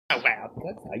Wow,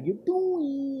 Cuts, how you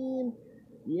doing?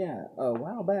 Yeah, a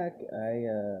while back,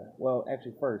 well,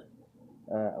 actually, first,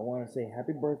 I want to say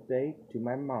happy birthday to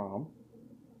my mom.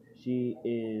 She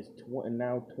is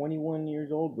now 21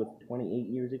 years old with 28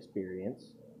 years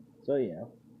experience. So, yeah,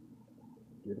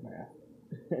 do the math.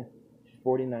 She's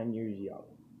 49 years young.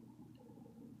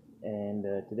 And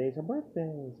today's her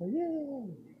birthday, so yay!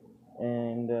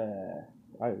 And a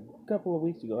couple of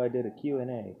weeks ago, I did a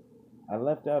Q&A. I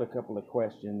left out a couple of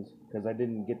questions because I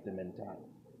didn't get them in time.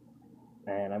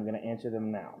 And I'm going to answer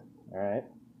them now. All right?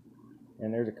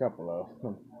 And there's a couple of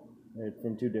them. They're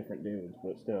from two different dudes,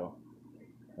 but still.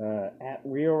 At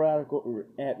Real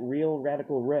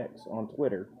Radical Rex on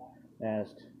Twitter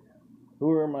asked, who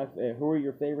are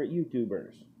your favorite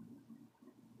YouTubers?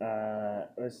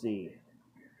 Let's see.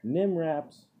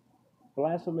 Nimraps,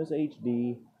 Blasphemous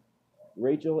HD,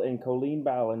 Rachel and Colleen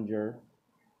Ballinger,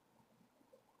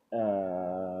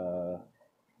 uh,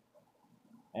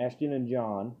 Ashton and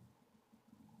John.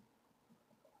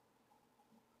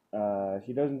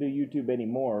 She doesn't do YouTube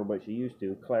anymore, but she used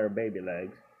to. Clara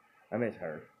Babylegs. I miss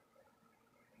her.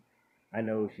 I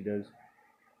know she does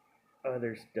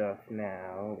other stuff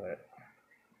now, but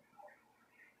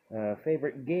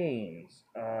favorite games.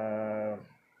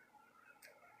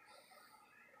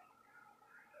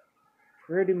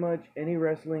 Pretty much any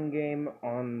wrestling game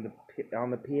on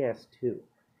the PS2.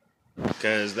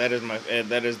 Because that is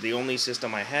the only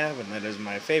system I have, and that is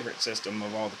my favorite system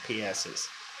of all the PSs.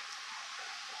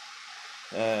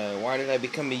 Why did I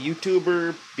become a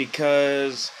YouTuber?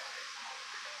 Because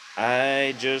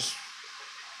I just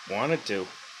wanted to.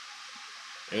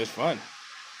 It was fun.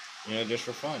 Just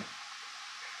for fun.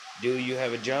 Do you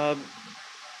have a job?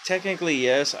 Technically,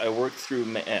 yes. I work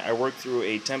through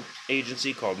a temp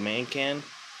agency called Mancan,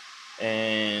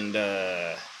 and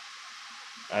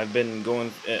I've been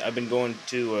going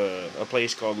to a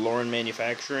place called Lauren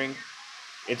Manufacturing.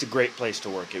 It's a great place to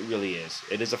work. It really is.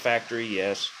 It is a factory,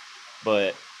 yes,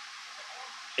 but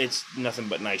it's nothing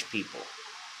but nice people.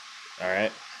 All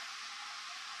right.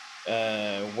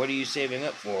 What are you saving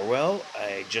up for? Well,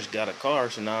 I just got a car,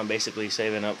 so now I'm basically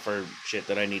saving up for shit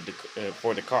that I need to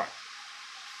for the car.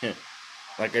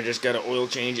 Like I just got an oil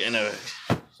change and a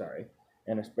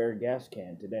spare gas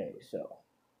can today. So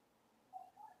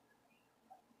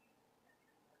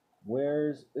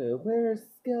where's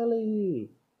Scully?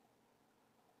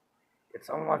 Did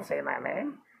someone say my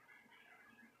name?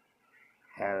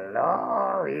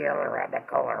 Hello, Real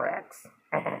Radical Rex.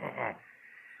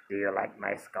 Do you like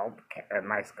my skull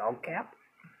cap?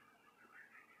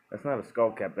 That's not a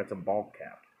skull cap. That's a ball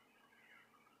cap.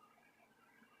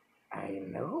 I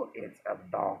know it's a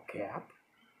ball cap,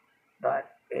 but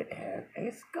it has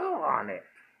a skull on it.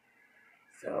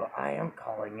 So I am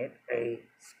calling it a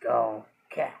skull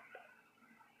cap.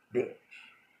 Bitch.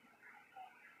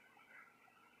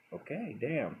 Okay,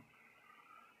 damn.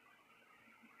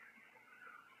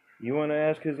 You want to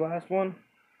ask his last one?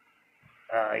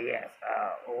 Yes.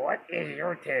 What is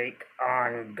your take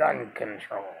on gun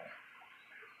control?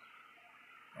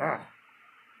 Huh.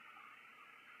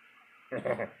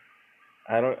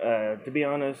 I don't. To be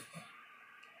honest,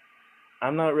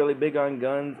 I'm not really big on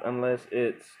guns unless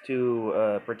it's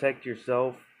to protect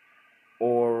yourself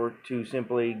or to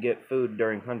simply get food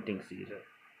during hunting season.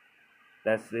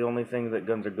 That's the only thing that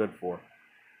guns are good for.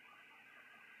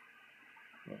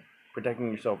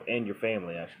 Protecting yourself and your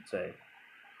family, I should say.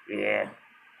 Yeah.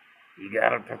 You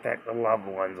gotta protect the loved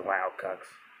ones, Wildcucks.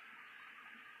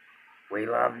 We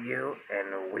love you,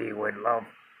 and we would love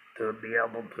to be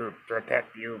able to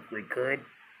protect you if we could.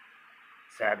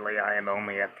 Sadly, I am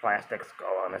only a plastic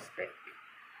skull on a stick.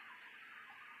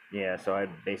 Yeah, so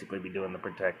I'd basically be doing the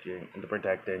protecting.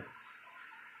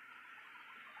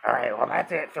 Alright, well,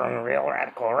 that's it from Real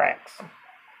Radical Rex.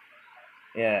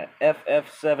 Yeah,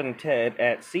 FF7Ted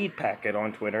at Seed Packet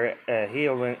on Twitter. He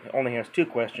only has two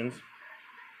questions.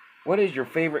 What is your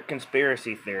favorite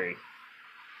conspiracy theory?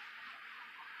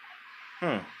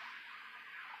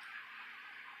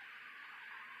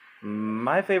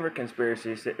 My favorite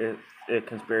conspiracy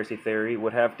theory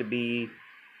would have to be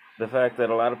the fact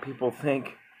that a lot of people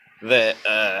think that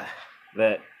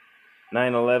that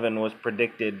 9/11 was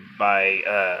predicted by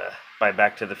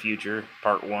Back to the Future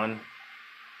Part 1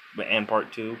 and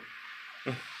Part 2.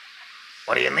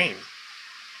 What do you mean?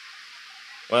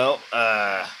 Well,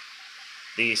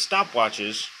 the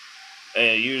stopwatches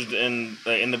used in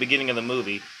the beginning of the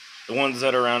movie, the ones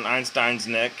that are around Einstein's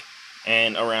neck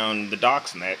and around the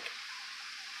Doc's neck,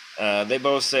 they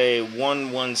both say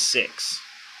 116.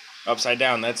 Upside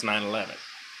down, that's 9/11.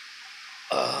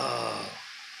 Oh.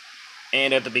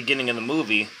 And at the beginning of the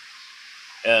movie,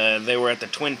 they were at the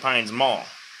Twin Pines Mall.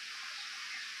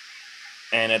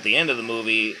 And at the end of the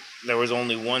movie, there was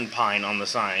only one pine on the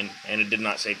sign, and it did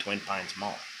not say Twin Pines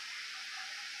Mall.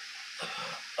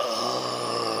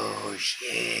 Oh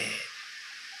shit!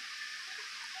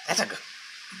 That's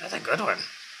a good one.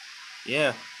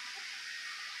 Yeah.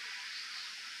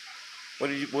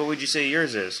 What would you say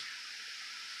yours is?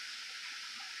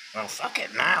 Well, fuck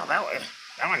it now. That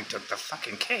one took the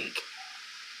fucking cake.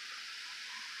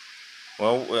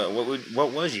 Well,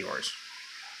 what was yours?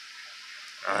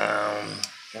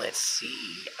 Let's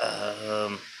see.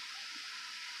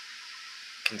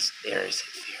 Conspiracy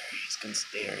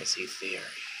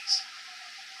theories.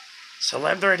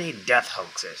 Celebrity death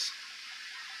hoaxes.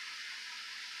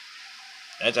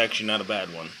 That's actually not a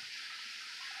bad one.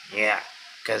 Yeah,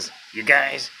 because you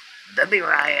guys, Debbie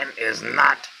Ryan is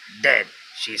not dead.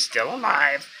 She's still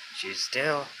alive. She's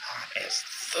still hot as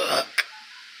fuck.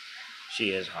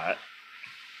 She is hot.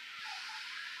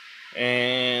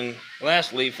 And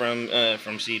lastly, from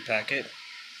Seed Packet,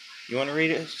 you want to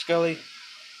read it, Scully?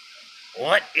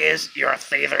 What is your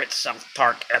favorite South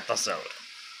Park episode?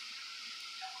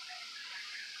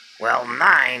 Well,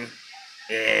 mine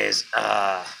is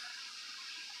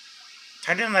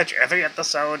pretty much every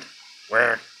episode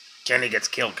where Kenny gets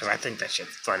killed, because I think that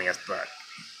shit's funny as fuck.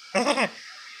 Oh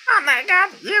my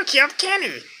god, you killed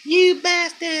Kenny! You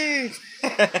bastard!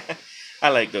 I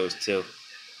like those too.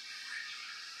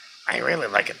 I really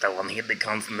like it though when he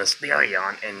becomes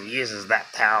Mysterion and uses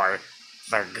that power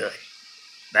for good.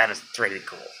 That is pretty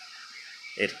cool.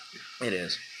 It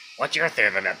is. What's your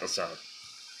favorite episode?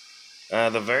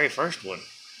 The very first one.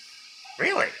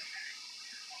 Really?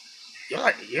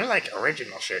 You like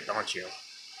original shit, don't you?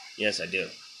 Yes, I do.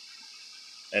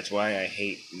 That's why I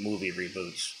hate movie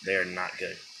reboots. They're not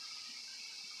good.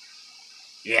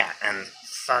 Yeah, and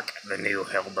fuck the new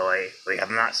Hellboy. We have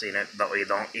not seen it, but we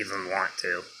don't even want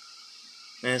to.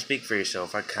 Man, speak for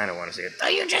yourself. I kind of want to see it. Oh,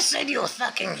 you just said you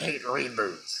fucking hate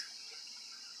reboots.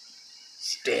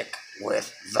 Stick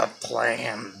with the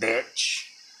plan, bitch.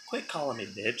 Quit calling me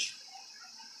bitch.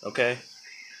 Okay?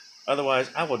 Otherwise,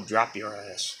 I will drop your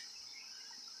ass.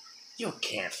 You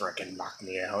can't frickin' knock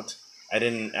me out. I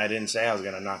didn't say I was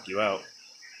gonna knock you out.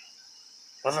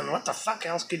 Well then what the fuck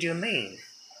else could you mean?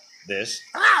 This.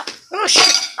 Ah! Oh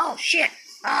shit! Oh shit!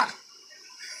 Ah!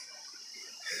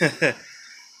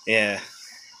 Yeah.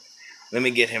 Let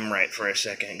me get him right for a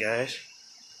second, guys.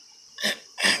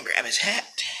 Grab his hat.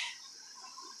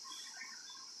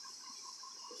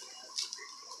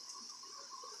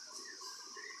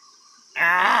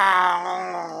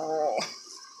 Ow!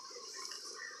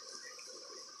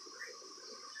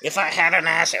 If I had an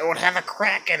ass, it would have a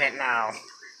crack in it now.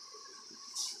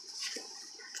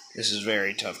 This is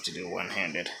very tough to do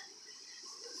one-handed.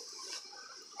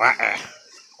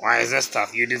 Why is this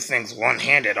tough? You do things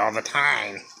one-handed all the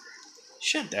time.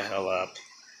 Shut the hell up.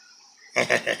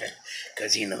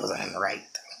 Because he knows I'm right.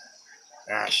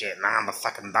 Ah, shit, now I'm a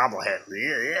fucking bobblehead.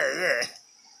 Yeah.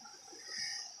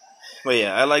 But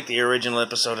yeah, I like the original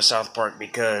episode of South Park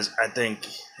because I think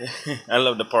I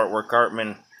love the part where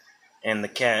Cartman and the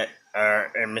cat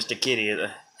and Mr. Kitty.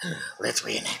 Let's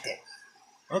reenact it.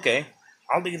 Okay.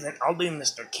 I'll do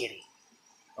Mr. Kitty.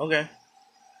 Okay.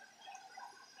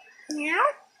 Meow.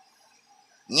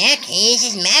 Look, this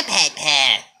is my pet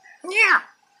pal. Meow.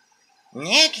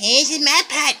 Look, this is my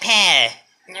pet pal.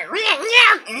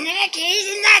 Meow. Look, this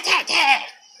is my pet pal.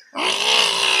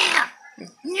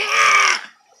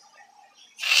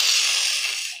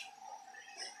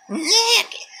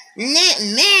 Look,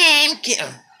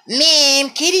 Ma'am,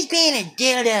 Kitty's being a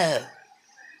dildo.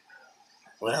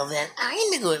 Well then,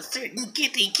 I know a certain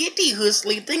kitty who's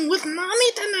sleeping with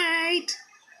mommy tonight.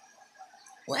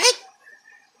 What?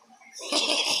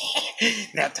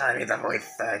 That Tiny the voice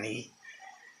funny.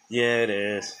 Yeah, it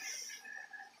is.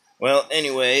 Well,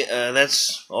 anyway,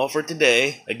 that's all for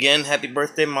today. Again, happy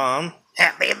birthday, Mom.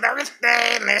 Happy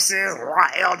birthday, Mrs.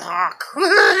 Wildhawk.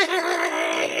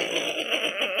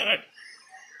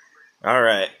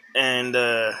 Alright, and,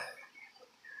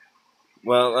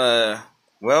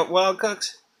 Wild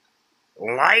Cooks,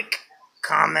 Like,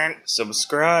 comment,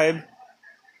 subscribe.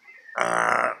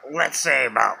 let's say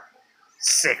about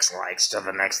 6 likes to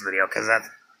the next video, because that's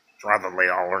probably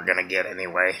all we're gonna get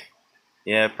anyway.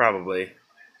 Yeah, probably.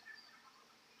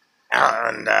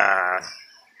 And,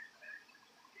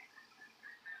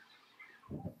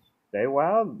 Stay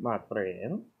wild, my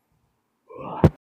friend.